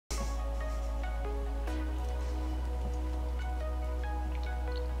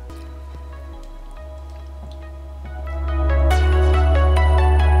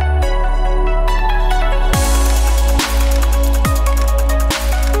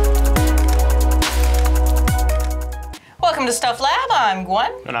the Stuff Lab. I'm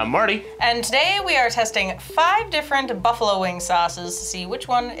Gwen. And I'm Marty. And today we are testing 5 different buffalo wing sauces to see which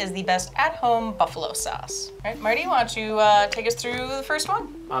one is the best at-home buffalo sauce. All right, Marty, why don't you take us through the first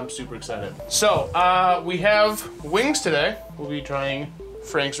one? I'm super excited. So, we have wings today. We'll be trying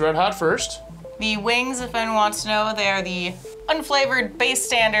Frank's Red Hot first. The wings, if anyone wants to know, they are the unflavored base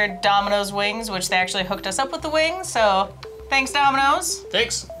standard Domino's wings, which they actually hooked us up with the wings, so thanks, Domino's.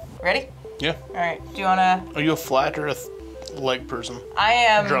 Thanks. Ready? Yeah. All right, do you wanna? Are you a flat or a leg person? I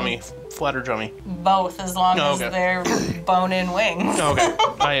am. Drummy. Flat or drummy? Both, as long as they're bone-in wings. Okay.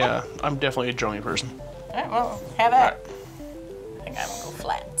 I'm definitely a drummy person. All right, well, have at it. I think I'm gonna go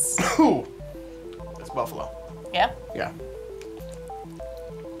flats. Ooh. It's buffalo. Yeah? Yeah.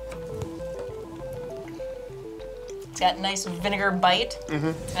 It's got a nice vinegar bite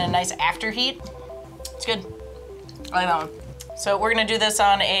and a nice after heat. It's good. I like that one. So we're gonna do this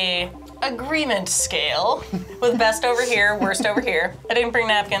on a agreement scale with best over here, worst over here. I didn't bring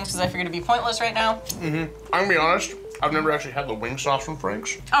napkins because I figured it'd be pointless right now. I'm gonna be honest, I've never actually had the wing sauce from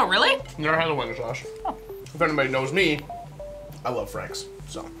Frank's. Oh, really? Never had the wing sauce. Oh. If anybody knows me, I love Frank's,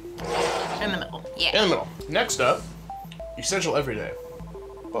 so. In the middle, yeah. In the middle. Next up, essential everyday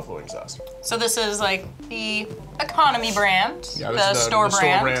buffalo wing sauce. So this is like the economy brand, Yeah, the store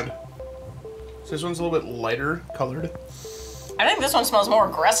brand. So this one's a little bit lighter colored. I think this one smells more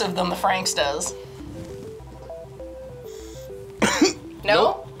aggressive than the Frank's does.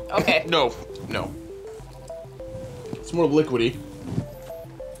 No? Nope. Okay. No. It's more liquidy.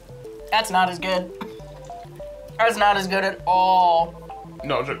 That's not as good. That's not as good at all.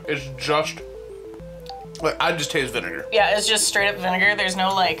 No, it's just, like, I just taste vinegar. Yeah, it's just straight up vinegar. There's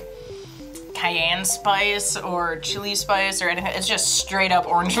no like cayenne spice or chili spice or anything. It's just straight up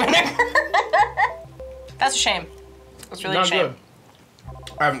orange vinegar. That's a shame. That's really a shame. Good.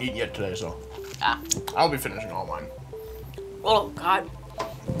 I haven't eaten yet today, so. I'll be finishing all mine. Oh, God.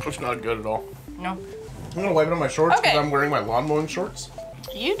 It's not good at all. No. I'm gonna wipe it on my shorts because I'm wearing my lawn mowing shorts.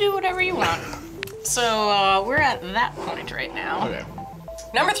 You do whatever you want. So, we're at that point right now. Okay.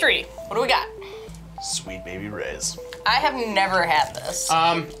 Number 3, what do we got? Sweet Baby Ray's. I have never had this.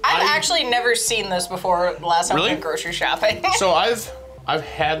 I've actually never seen this before the last time I went grocery shopping. So I've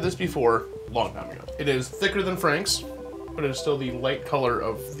had this before, long time ago. It is thicker than Frank's, but it is still the light color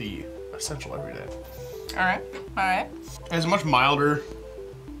of the essential everyday. All right. It's much milder.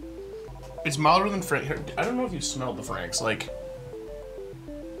 It's milder than Frank. I don't know if you smelled the Frank's, like.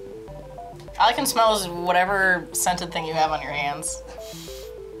 All I can smell is whatever scented thing you have on your hands.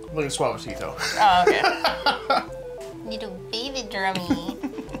 Like a Suavecito. Oh, okay. Little baby drummy.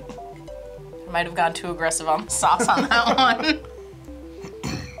 I might have gone too aggressive on the sauce on that one.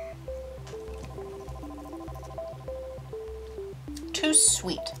 Too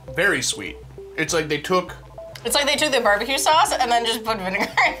sweet. Very sweet. It's like they took the barbecue sauce and then just put vinegar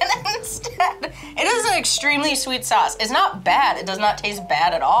in it instead. It is an extremely sweet sauce. It's not bad. It does not taste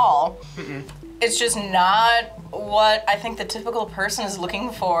bad at all. It's just not what I think the typical person is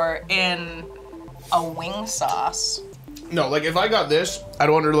looking for in a wing sauce. No, like if I got this, I'd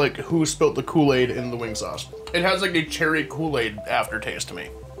wonder like who spilt the Kool-Aid in the wing sauce. It has like a cherry Kool-Aid aftertaste to me.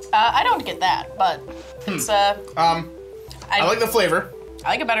 I don't get that, but it's I like the flavor. I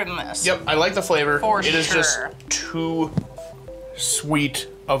like it better than this. Yep, I like the flavor. For sure. It is just too sweet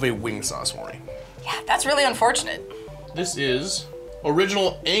of a wing sauce for me. Yeah, that's really unfortunate. This is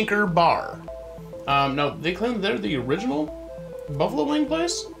Original Anchor Bar. Now, they claim they're the original buffalo wing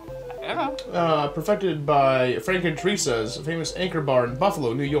place. I don't know. Perfected by Frank and Teresa's famous Anchor Bar in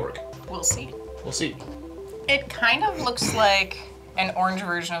Buffalo, New York. We'll see. We'll see. It kind of looks like an orange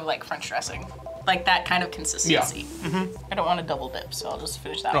version of like French dressing. Like that kind of consistency. Yeah. I don't want to double dip, so I'll just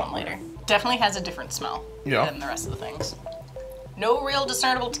finish that one later. Definitely has a different smell than the rest of the things. No real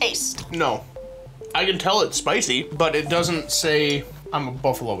discernible taste. No. I can tell it's spicy, but it doesn't say I'm a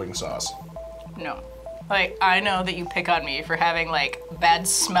buffalo wing sauce. No. Like, I know that you pick on me for having like bad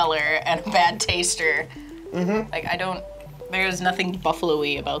smeller and bad taster. Like, there's nothing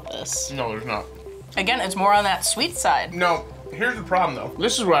buffalo-y about this. No, there's not. Again, it's more on that sweet side. No. Here's the problem, though.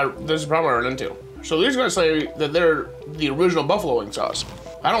 This is the problem I run into. So these guys say that they're the original buffalo wing sauce.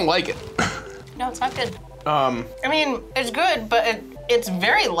 I don't like it. No, it's not good. I mean, it's good, but it's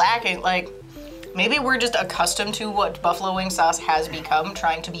very lacking. Like, maybe we're just accustomed to what buffalo wing sauce has become,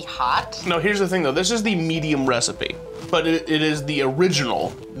 trying to be hot. No, here's the thing, though. This is the medium recipe, but it is the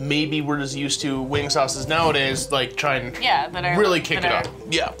original. Maybe we're just used to wing sauces nowadays, like trying to really kick it up.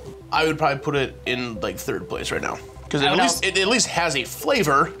 Yeah, I would probably put it in like 3rd place right now. Because it at least has a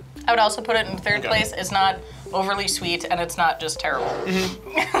flavor. I would also put it in 3rd place. It's not overly sweet, and it's not just terrible.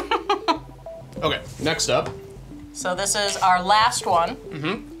 Okay, next up, So this is our last one.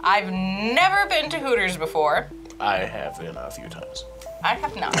 I've never been to Hooters before. I have been a few times. I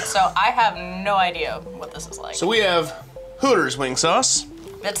have not, so I have no idea what this is like. So we have Hooters wing sauce.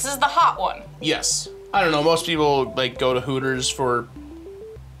 This is the hot one. Yes. I don't know, most people like go to Hooters for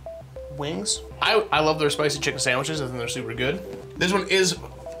wings. I love their spicy chicken sandwiches. I think they're super good. This one is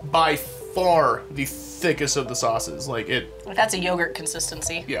by far the thickest of the sauces. Like That's a yogurt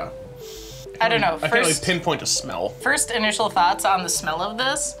consistency. Yeah. I don't know. I can't really pinpoint a smell. First initial thoughts on the smell of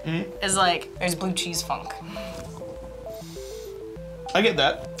this is like, there's blue cheese funk. I get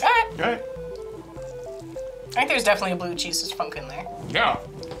that. All right. I think there's definitely a blue cheese funk in there. Yeah.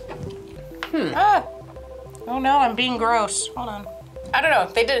 Oh no, I'm being gross. Hold on. I don't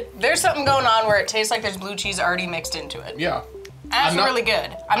know. There's something going on where it tastes like there's blue cheese already mixed into it. Yeah. That's really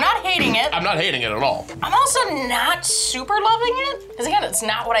good. I'm not hating it. I'm not hating it at all. I'm also not super loving it. Because again, it's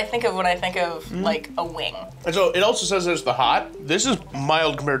not what I think of when I think of like a wing. And so it also says there's the hot. This is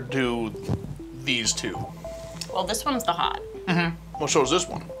mild compared to these two. Well, this one's the hot. Well, so is this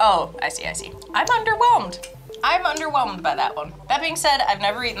one. Oh, I see. I'm underwhelmed. I'm underwhelmed by that one. That being said, I've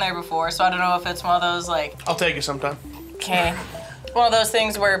never eaten there before, so I don't know if it's one of those like... I'll take it sometime. Okay. One of those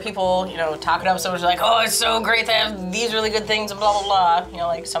things where people, talk it up so much like, oh, it's so great to have these really good things and blah, blah, blah.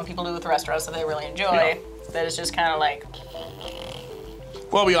 Like some people do with restaurants that they really enjoy. Yeah. That it's just kind of like...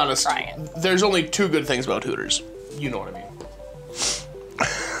 Well, I'll be honest. There's only two good things about Hooters. You know what I mean.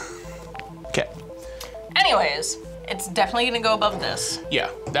 Okay. Anyways, it's definitely gonna go above this. Yeah,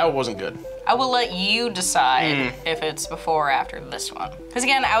 that wasn't good. I will let you decide if it's before or after this one. Because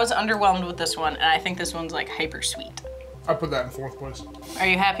again, I was underwhelmed with this one, and I think this one's like hyper sweet. I put that in fourth place. Are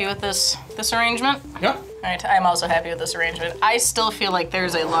you happy with this arrangement? Yeah. All right, I'm also happy with this arrangement. I still feel like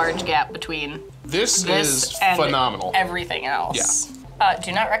there's a large gap between this is and phenomenal. Everything else. Yeah.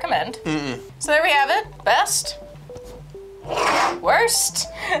 Do not recommend. So there we have it. Best, worst,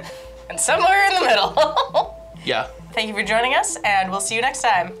 and somewhere in the middle. Yeah. Thank you for joining us, and we'll see you next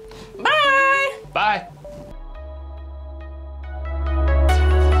time. Bye! Bye.